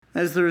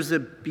As there's a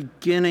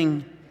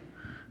beginning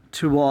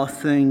to all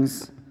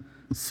things,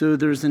 so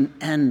there's an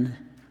end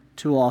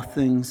to all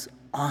things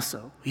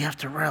also. We have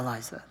to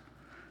realize that.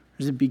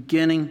 There's a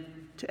beginning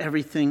to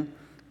everything,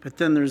 but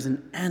then there's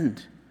an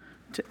end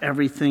to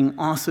everything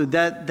also.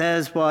 That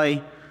is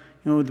why,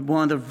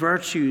 one of the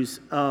virtues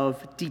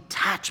of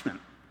detachment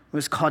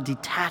was called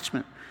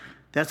detachment.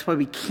 That's why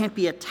we can't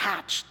be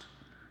attached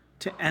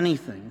to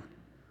anything.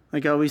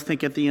 Like I always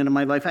think at the end of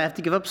my life, I have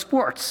to give up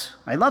sports.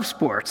 I love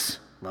sports.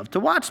 I love to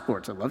watch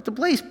sports. I love to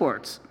play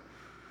sports.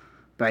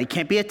 But I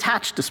can't be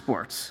attached to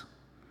sports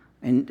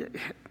and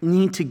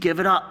need to give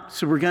it up.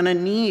 So we're going to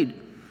need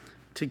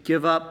to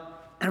give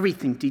up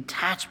everything,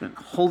 detachment,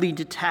 holy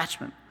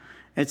detachment.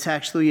 It's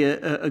actually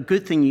a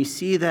good thing. You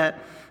see that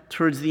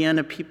towards the end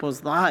of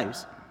people's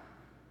lives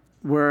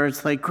where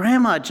it's like,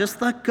 Grandma,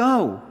 just let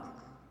go.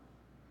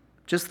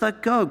 Just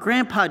let go.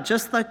 Grandpa,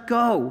 just let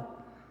go.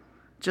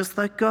 Just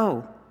let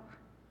go.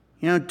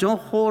 Don't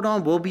hold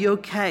on. We'll be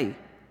okay.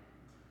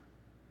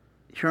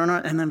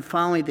 And then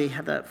finally, they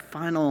have that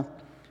final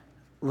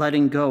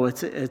letting go.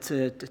 It's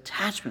a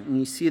detachment. And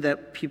you see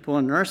that people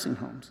in nursing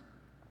homes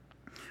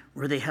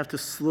where they have to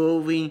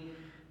slowly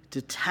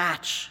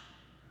detach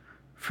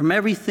from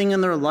everything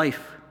in their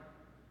life,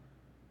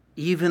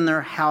 even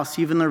their house,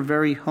 even their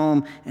very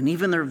home, and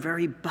even their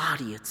very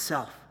body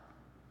itself.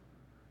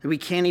 That we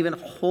can't even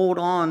hold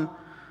on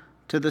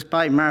to this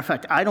body. Matter of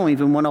fact, I don't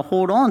even want to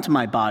hold on to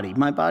my body.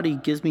 My body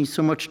gives me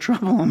so much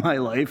trouble in my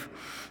life.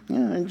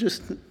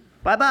 Just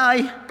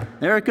bye-bye.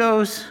 There it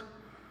goes.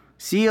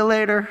 See you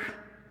later.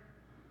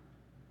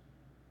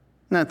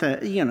 Not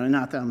that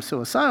I'm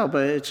suicidal,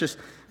 but it's just,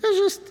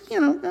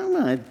 I'm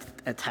not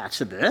attached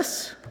to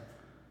this.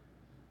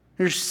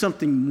 There's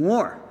something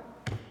more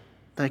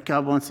that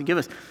God wants to give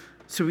us.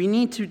 So we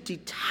need to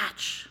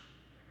detach.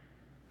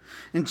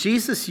 And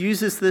Jesus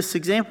uses this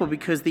example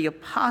because the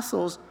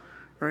apostles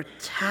are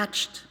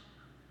attached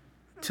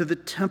to the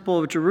temple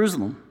of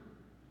Jerusalem.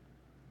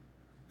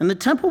 And the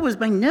temple was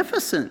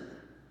magnificent.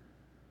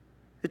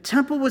 The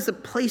temple was a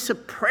place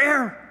of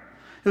prayer.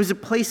 It was a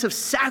place of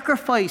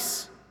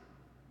sacrifice.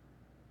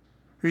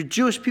 The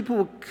Jewish people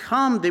would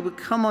come. They would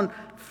come on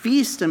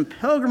feasts and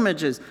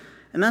pilgrimages.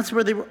 And that's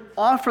where they would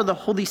offer the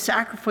holy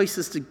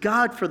sacrifices to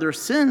God for their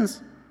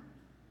sins.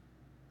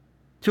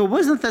 So it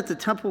wasn't that the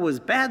temple was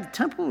bad. The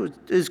temple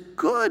is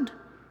good.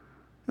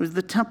 It was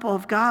the temple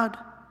of God.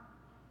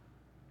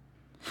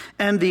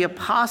 And the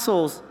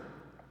apostles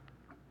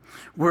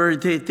were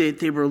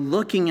they were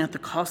looking at the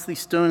costly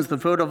stones, the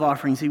votive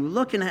offerings. They were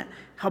looking at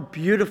how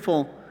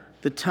beautiful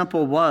the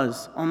temple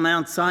was on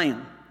Mount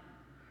Zion,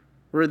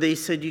 where they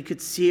said you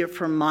could see it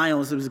for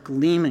miles. It was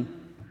gleaming.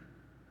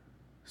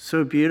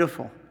 So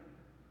beautiful.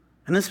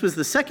 And this was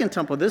the second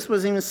temple. This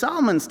wasn't even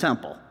Solomon's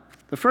temple.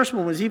 The first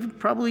one was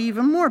probably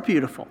even more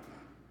beautiful.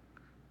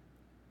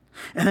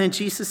 And then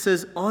Jesus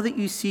says, all that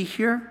you see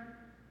here,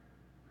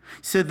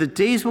 he said, the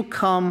days will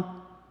come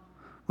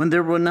when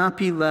there will not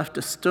be left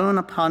a stone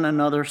upon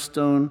another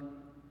stone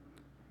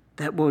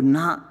that will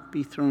not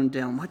be thrown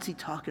down. What's he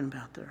talking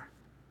about there?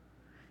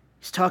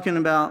 He's talking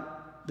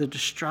about the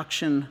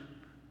destruction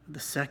of the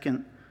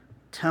second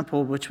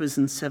temple, which was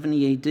in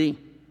 70 AD,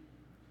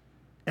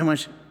 in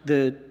which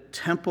the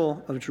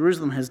temple of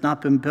Jerusalem has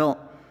not been built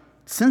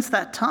since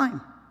that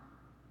time.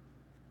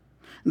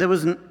 There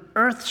was an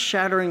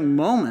earth-shattering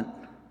moment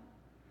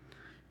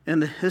in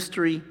the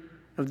history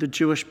of the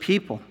Jewish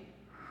people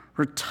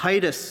where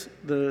Titus,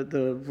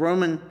 the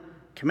Roman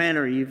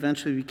commander, he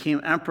eventually became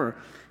emperor,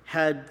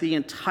 had the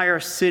entire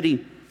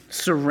city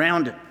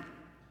surrounded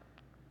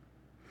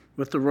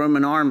with the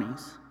Roman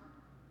armies.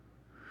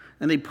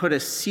 And they put a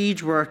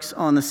siege works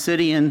on the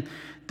city, and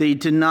they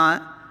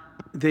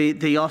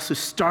also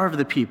starved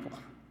the people.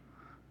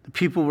 The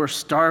people were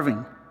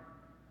starving.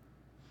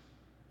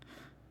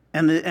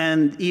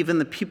 And even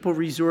the people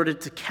resorted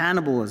to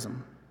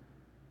cannibalism.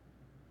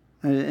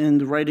 In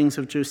the writings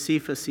of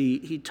Josephus,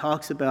 he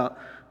talks about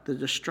the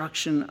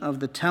destruction of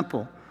the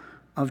temple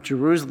of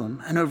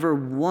Jerusalem. And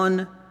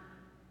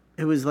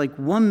it was like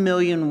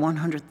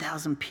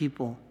 1,100,000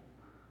 people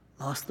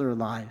lost their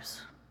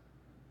lives.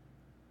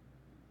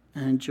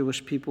 And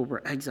Jewish people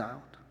were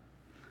exiled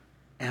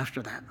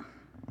after that.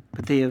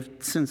 But they have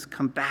since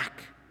come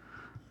back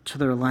to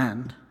their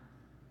land.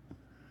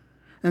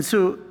 And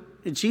so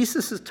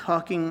Jesus is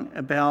talking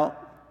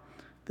about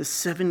the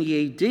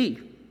 70 AD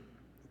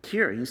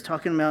here. He's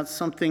talking about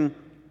something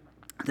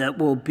that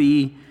will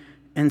be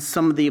in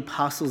some of the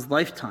apostles'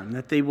 lifetime,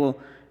 that they will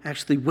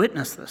actually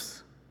witness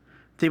this.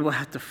 They will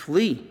have to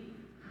flee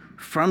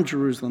from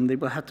Jerusalem. They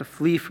will have to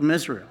flee from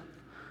Israel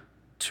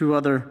to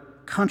other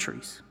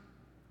countries.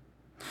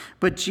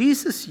 But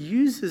Jesus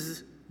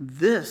uses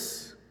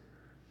this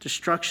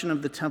destruction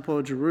of the temple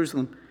of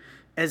Jerusalem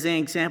as an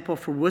example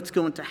for what's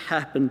going to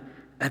happen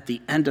at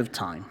the end of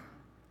time.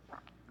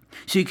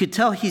 So you could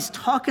tell he's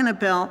talking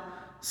about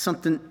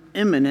something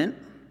imminent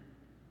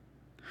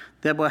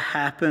that will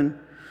happen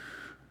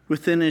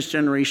within his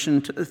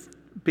generation,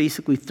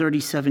 basically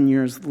 37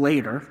 years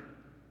later,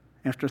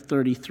 after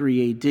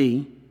 33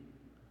 AD.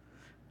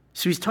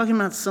 So he's talking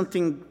about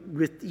something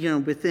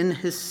within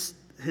his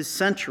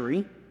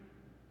century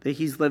that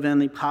he's living,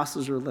 the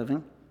apostles are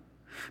living.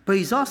 But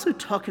he's also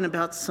talking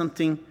about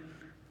something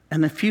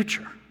in the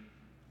future.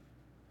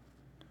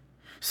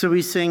 So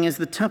he's saying as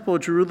the temple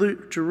of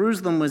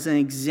Jerusalem was an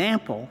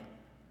example,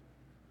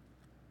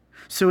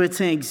 so it's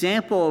an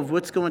example of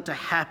what's going to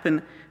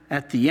happen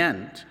at the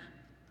end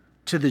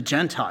to the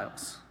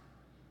Gentiles.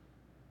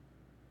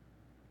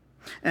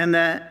 And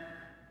that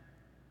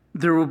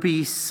there will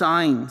be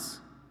signs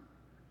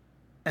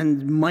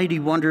and mighty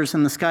wonders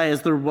in the sky,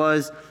 as there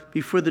was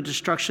before the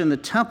destruction of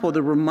the temple.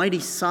 There were mighty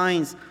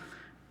signs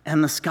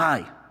in the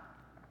sky.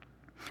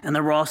 And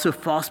there were also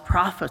false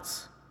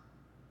prophets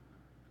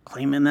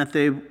claiming that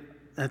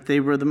they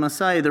were the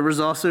Messiah. There was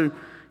also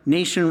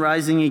nation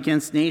rising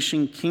against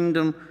nation,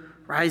 kingdom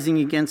rising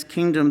against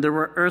kingdom. There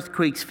were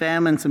earthquakes,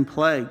 famines, and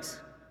plagues.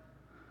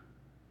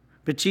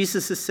 But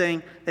Jesus is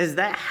saying, as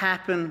that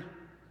happened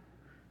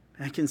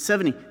back in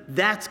 70,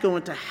 that's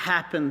going to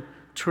happen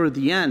toward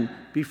the end,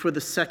 before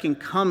the second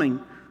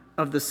coming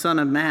of the Son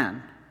of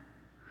Man.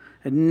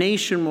 A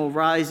nation will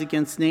rise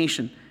against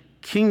nation.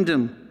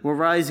 Kingdom will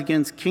rise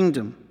against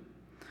kingdom.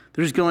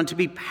 There's going to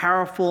be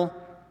powerful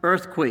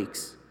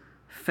earthquakes,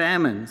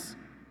 famines,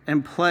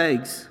 and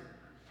plagues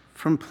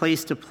from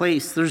place to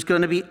place. There's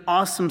going to be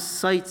awesome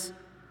sights,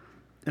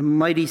 and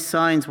mighty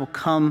signs will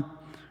come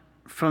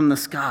from the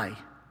sky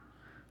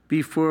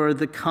before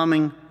the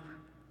coming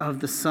of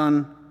the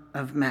Son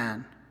of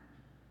Man.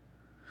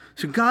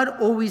 So God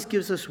always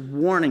gives us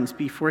warnings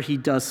before he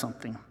does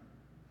something.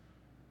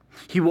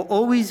 He will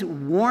always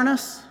warn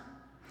us,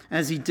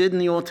 as he did in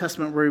the Old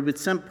Testament, where he would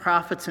send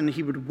prophets and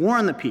he would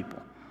warn the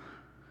people.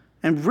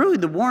 And really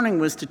the warning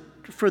was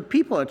for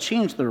people to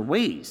change their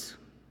ways,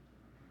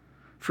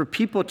 for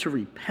people to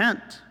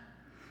repent,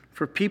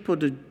 for people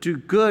to do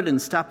good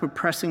and stop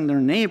oppressing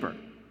their neighbor.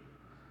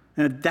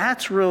 And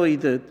that's really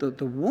the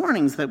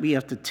warnings that we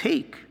have to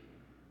take.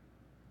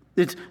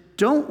 It's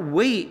don't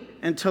wait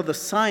until the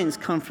signs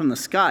come from the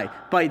sky.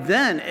 By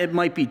then, it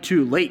might be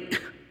too late.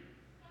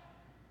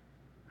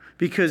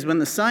 Because when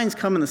the signs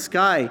come in the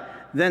sky,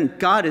 then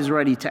God is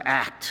ready to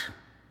act.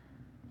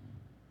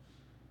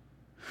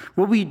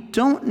 What we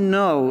don't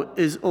know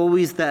is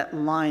always that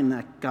line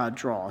that God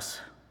draws.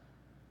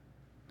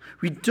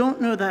 We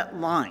don't know that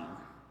line.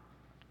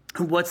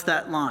 And what's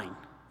that line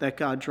that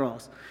God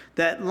draws?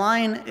 That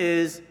line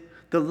is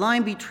the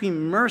line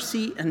between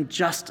mercy and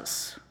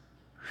justice.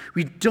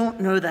 We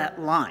don't know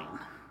that line.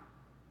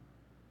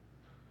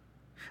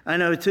 I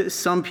know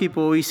some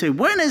people always say,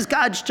 when is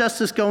God's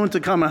justice going to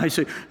come? And I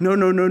say,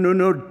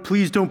 no,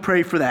 please don't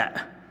pray for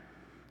that.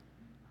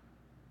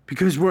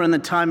 Because we're in the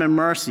time of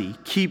mercy.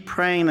 Keep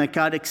praying that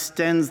God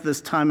extends this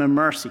time of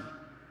mercy.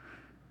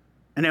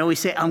 And I always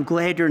say, I'm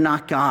glad you're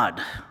not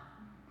God.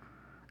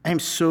 I'm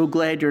so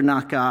glad you're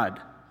not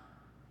God.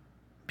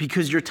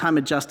 Because your time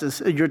of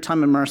justice, your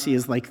time of mercy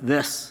is like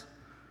this.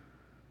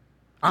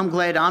 I'm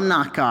glad I'm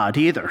not God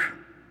either,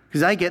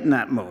 because I get in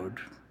that mode.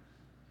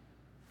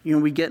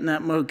 We get in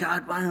that mode,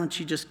 God, why don't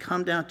you just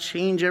come down,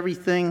 change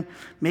everything,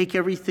 make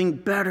everything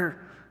better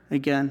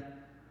again.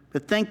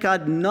 But thank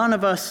God none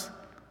of us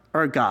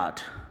are God.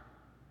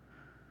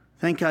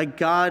 Thank God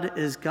God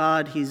is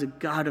God. He's a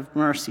God of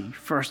mercy,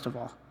 first of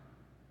all.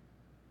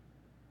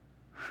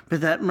 But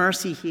that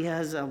mercy, he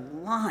has a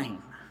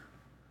line.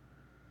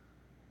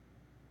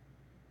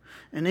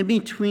 And in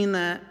between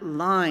that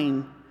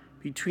line,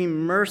 between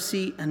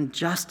mercy and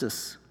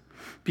justice,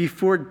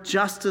 before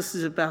justice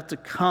is about to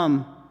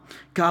come,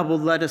 God will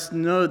let us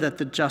know that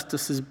the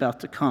justice is about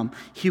to come.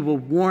 He will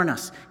warn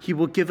us. He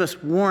will give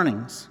us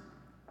warnings.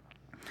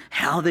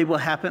 How they will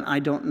happen, I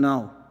don't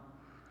know.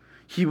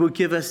 He will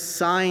give us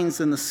signs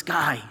in the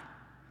sky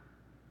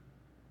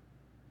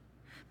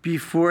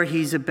before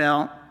he's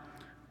about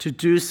to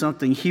do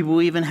something. He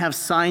will even have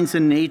signs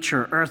in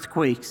nature,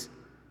 earthquakes,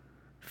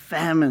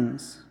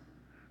 famines,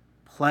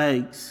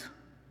 plagues.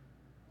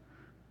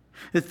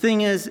 The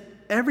thing is,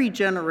 every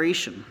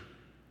generation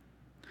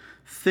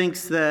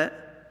thinks that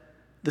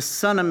the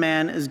Son of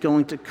Man is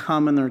going to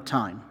come in their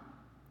time.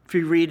 If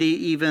you read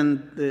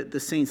even the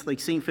saints, like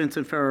St.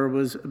 Vincent Ferrer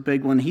was a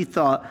big one. He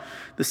thought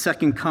the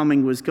second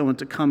coming was going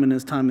to come in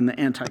his time in the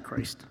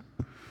Antichrist.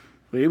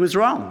 But he was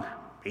wrong.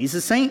 He's a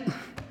saint.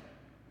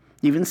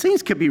 Even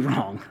saints could be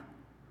wrong.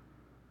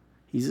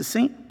 He's a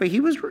saint, but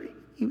he was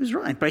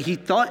right. But he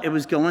thought it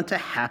was going to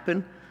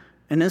happen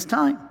in his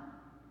time.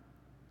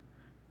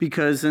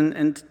 Because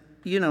in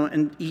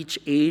each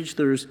age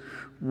there's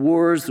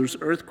wars, there's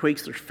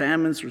earthquakes, there's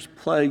famines, there's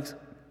plagues.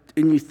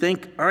 And you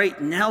think, all right,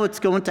 now it's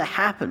going to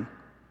happen.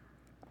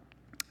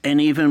 And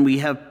even we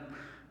have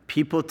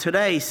people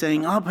today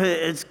saying, oh, but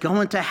it's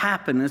going to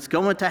happen. It's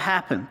going to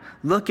happen.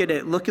 Look at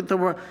it. Look at the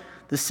world.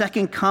 The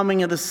second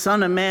coming of the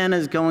Son of Man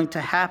is going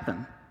to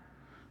happen.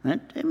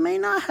 It may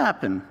not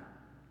happen.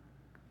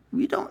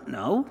 We don't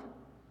know.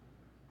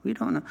 We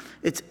don't know.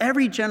 It's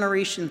every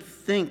generation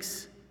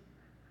thinks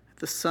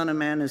the Son of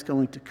Man is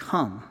going to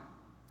come.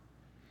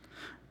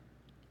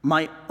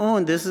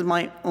 This is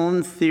my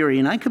own theory,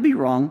 and I could be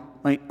wrong.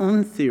 My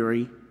own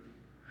theory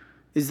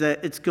is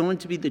that it's going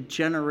to be the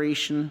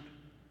generation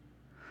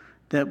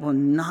that will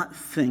not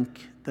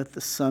think that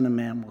the Son of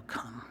Man will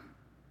come.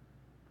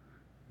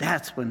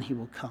 That's when he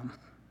will come.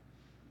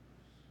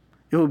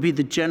 It will be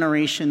the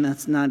generation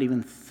that's not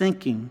even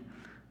thinking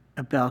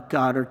about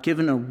God or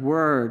giving a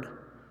word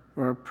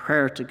or a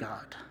prayer to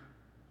God,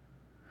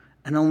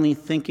 and only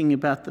thinking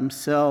about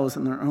themselves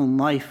and their own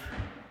life.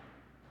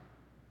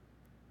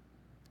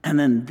 And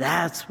then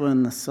that's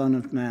when the Son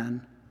of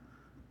Man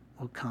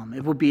will come.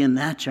 It will be in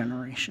that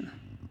generation.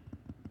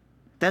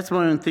 That's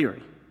my own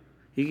theory.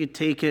 You could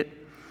take it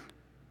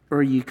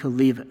or you could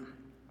leave it.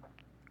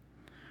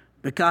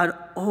 But God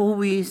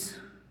always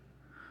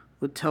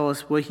would tell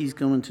us what he's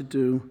going to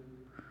do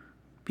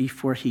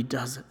before he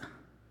does it.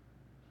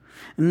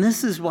 And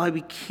this is why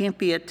we can't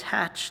be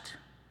attached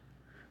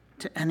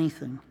to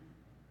anything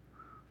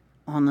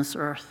on this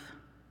earth.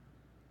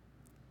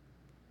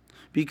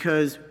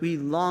 Because we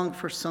long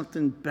for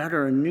something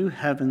better, a new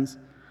heavens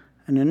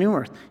and a new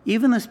earth.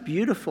 Even this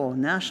beautiful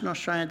National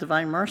Shrine of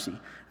Divine Mercy,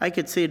 I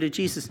could say to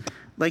Jesus,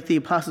 like the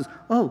apostles,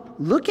 oh,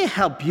 look at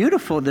how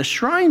beautiful the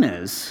shrine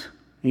is.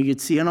 You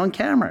could see it on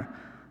camera.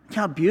 Look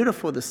how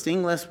beautiful the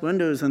stained glass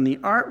windows and the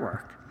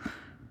artwork.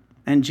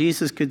 And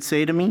Jesus could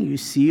say to me, you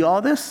see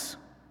all this?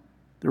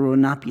 There will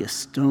not be a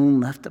stone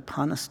left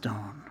upon a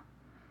stone.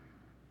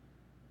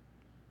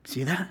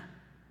 See that?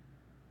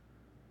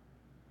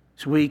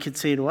 So what he could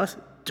say to us,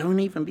 don't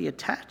even be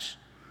attached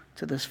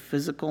to this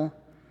physical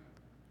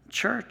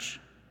church.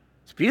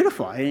 It's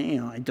beautiful.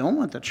 I don't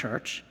want the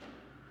church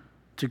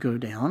to go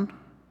down.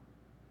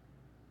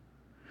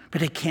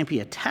 But it can't be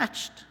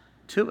attached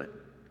to it.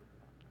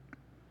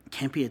 It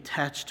can't be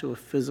attached to a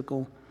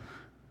physical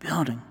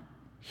building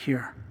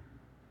here.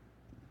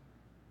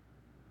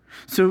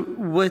 So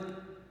what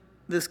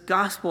this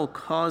gospel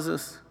calls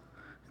us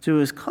to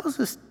is calls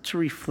us to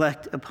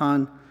reflect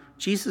upon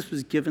Jesus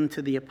was given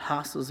to the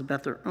apostles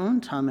about their own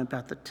time,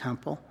 about the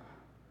temple,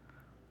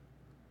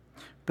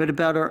 but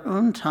about our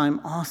own time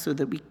also,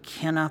 that we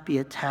cannot be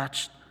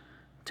attached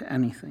to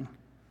anything,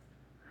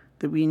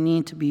 that we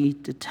need to be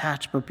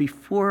detached. But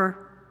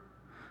before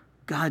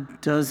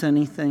God does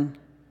anything,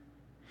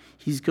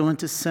 he's going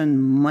to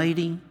send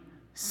mighty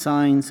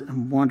signs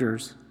and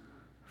wonders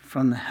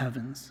from the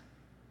heavens.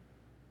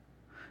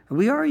 And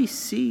we already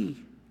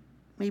see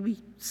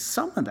maybe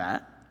some of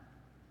that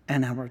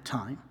in our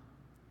time.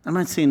 I'm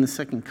not saying the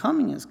second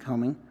coming is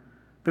coming,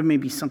 but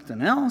maybe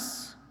something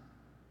else.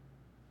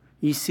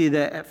 You see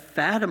that at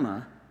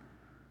Fatima,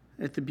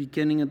 at the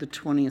beginning of the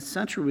 20th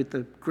century, with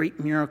the great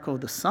miracle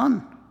of the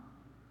sun,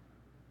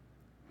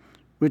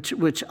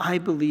 which I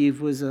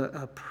believe was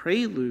a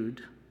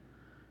prelude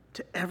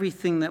to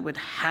everything that would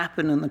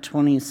happen in the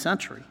 20th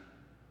century.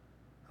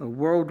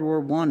 World War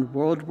I,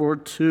 World War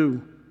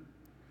II,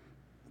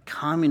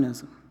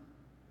 communism,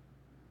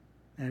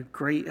 a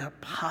great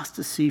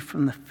apostasy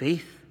from the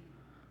faith,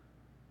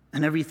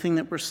 and everything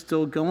that we're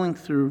still going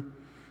through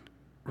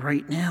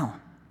right now.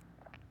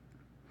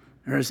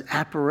 There's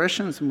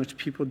apparitions in which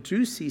people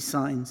do see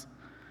signs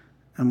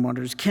and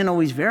wonders. Can't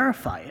always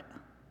verify it.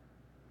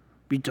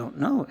 We don't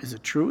know. Is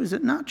it true? Is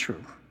it not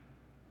true?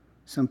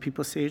 Some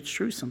people say it's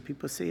true. Some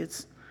people say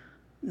it's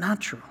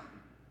not true.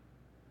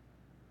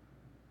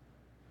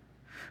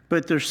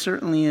 But there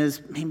certainly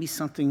is maybe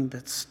something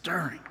that's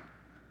stirring.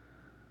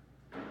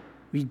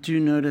 We do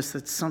notice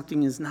that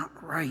something is not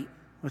right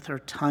with our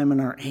time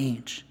and our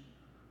age.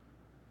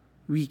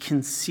 We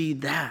can see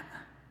that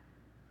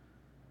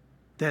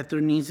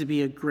there needs to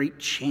be a great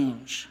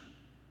change,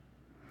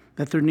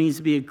 that there needs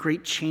to be a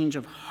great change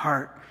of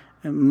heart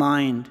and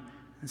mind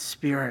and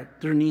spirit.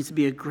 There needs to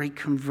be a great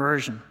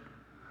conversion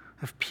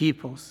of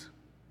peoples.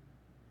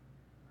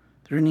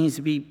 There needs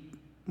to be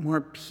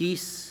more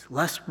peace,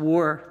 less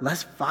war,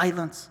 less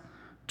violence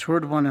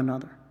toward one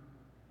another,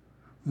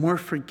 more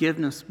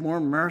forgiveness,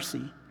 more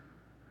mercy.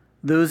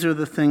 Those are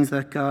the things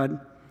that God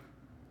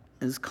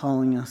is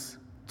calling us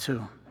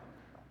to.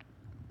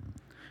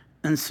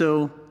 And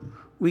so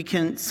we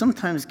can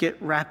sometimes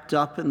get wrapped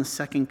up in the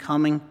second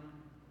coming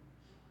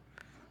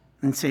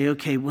and say,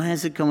 okay, when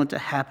is it going to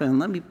happen?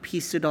 Let me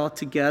piece it all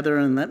together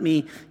and let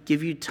me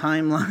give you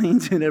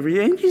timelines and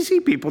everything. And you see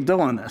people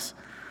doing this.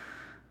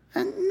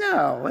 And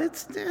no,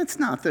 it's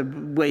not the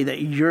way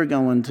that you're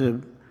going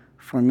to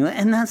formulate.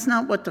 And that's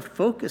not what to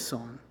focus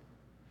on.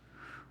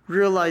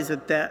 Realize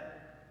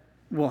that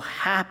will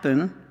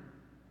happen,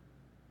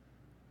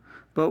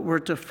 but we're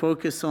to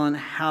focus on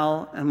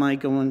how am I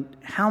going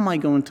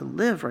to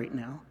live right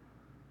now?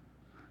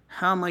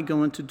 How am I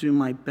going to do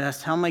my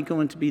best? How am I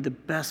going to be the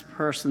best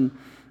person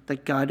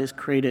that God has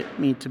created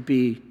me to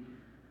be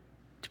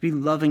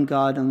loving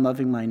God and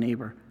loving my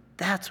neighbor?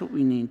 That's what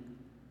we need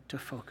to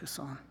focus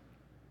on.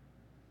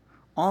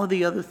 All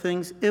the other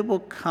things, it will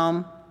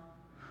come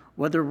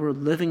whether we're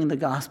living in the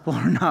gospel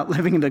or not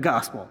living in the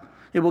gospel.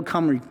 It will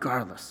come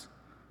regardless.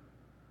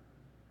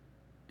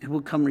 It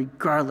will come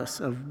regardless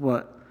of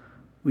what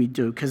we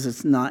do, because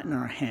it's not in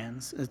our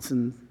hands. It's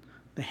in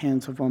the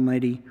hands of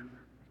Almighty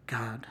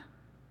God.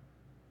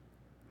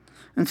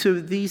 And so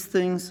these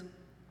things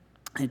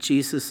that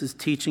Jesus is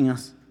teaching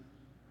us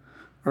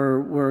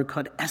are were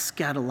called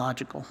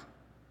eschatological,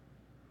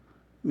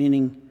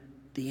 meaning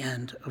the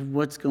end of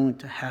what's going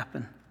to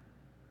happen.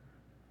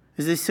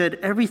 As they said,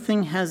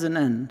 everything has an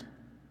end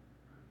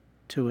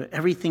to it.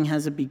 Everything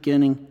has a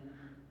beginning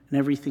and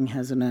everything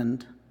has an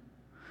end.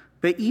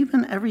 But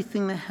even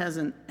everything that has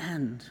an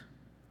end,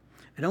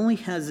 it only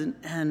has an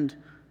end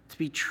to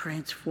be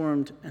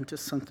transformed into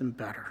something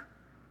better.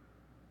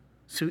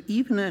 So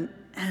even an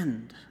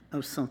end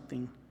of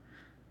something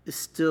is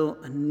still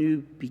a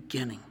new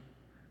beginning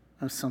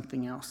of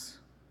something else.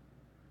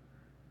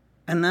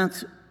 And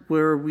that's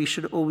where we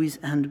should always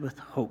end with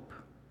hope.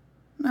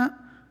 Not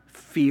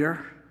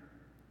fear,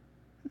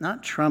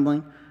 not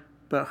trembling,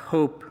 but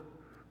hope.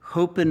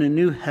 Hope in a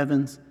new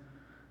heavens,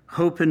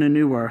 hope in a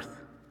new earth,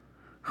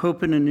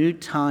 hope in a new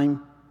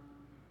time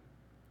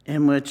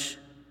in which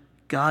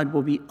God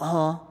will be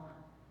all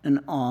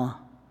in all.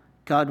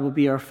 God will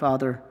be our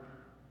Father.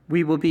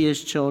 We will be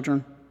his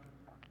children.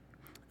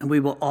 And we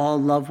will all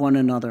love one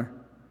another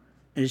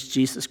as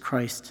Jesus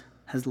Christ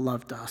has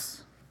loved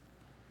us.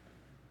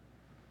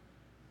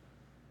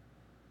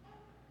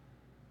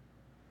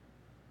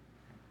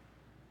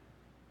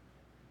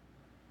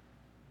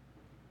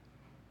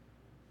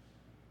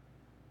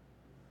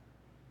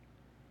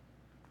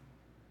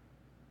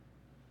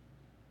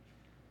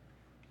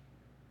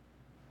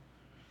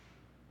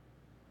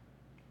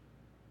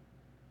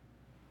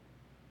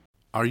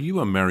 Are you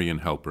a Marian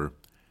helper?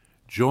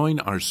 Join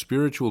our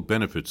Spiritual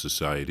Benefit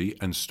Society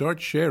and start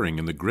sharing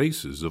in the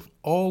graces of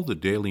all the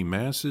daily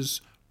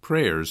masses,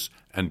 prayers,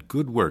 and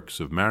good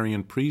works of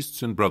Marian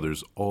priests and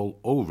brothers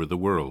all over the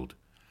world.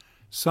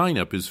 Sign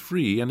up is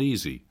free and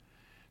easy.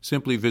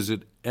 Simply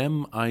visit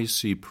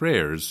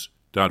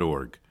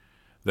micprayers.org.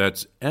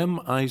 That's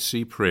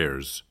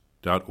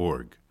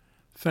micprayers.org.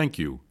 Thank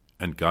you,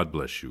 and God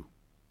bless you.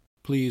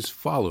 Please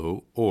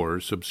follow or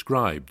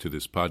subscribe to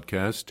this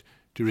podcast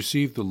to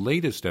receive the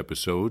latest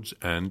episodes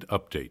and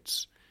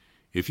updates.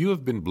 If you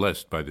have been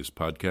blessed by this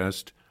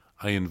podcast,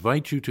 I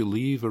invite you to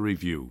leave a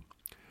review.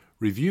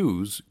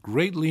 Reviews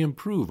greatly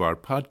improve our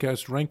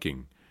podcast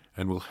ranking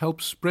and will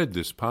help spread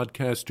this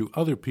podcast to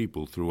other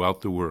people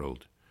throughout the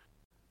world.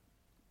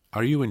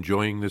 Are you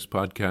enjoying this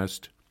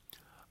podcast?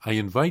 I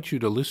invite you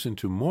to listen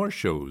to more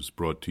shows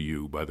brought to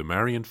you by the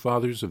Marian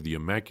Fathers of the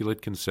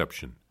Immaculate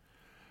Conception.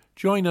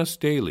 Join us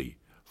daily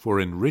for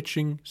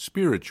enriching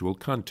spiritual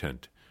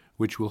content,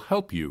 which will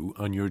help you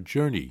on your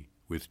journey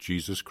with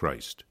Jesus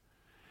Christ.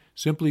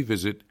 Simply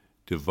visit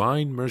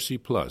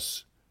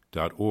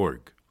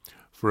DivineMercyPlus.org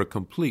for a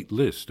complete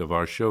list of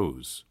our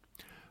shows.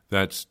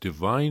 That's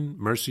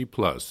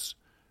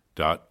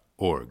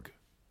DivineMercyPlus.org.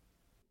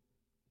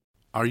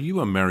 Are you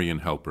a Marian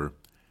helper?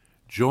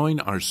 Join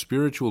our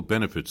Spiritual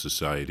Benefit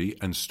Society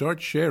and start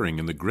sharing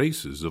in the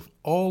graces of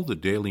all the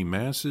daily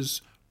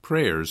masses,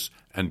 prayers,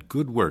 and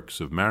good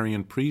works of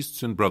Marian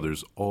priests and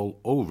brothers all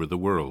over the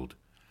world.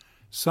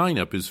 Sign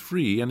up is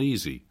free and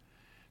easy.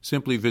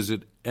 Simply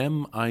visit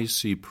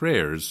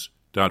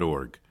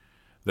micprayers.org.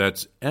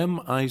 That's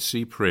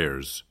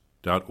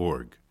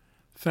micprayers.org.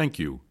 Thank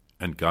you,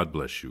 and God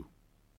bless you.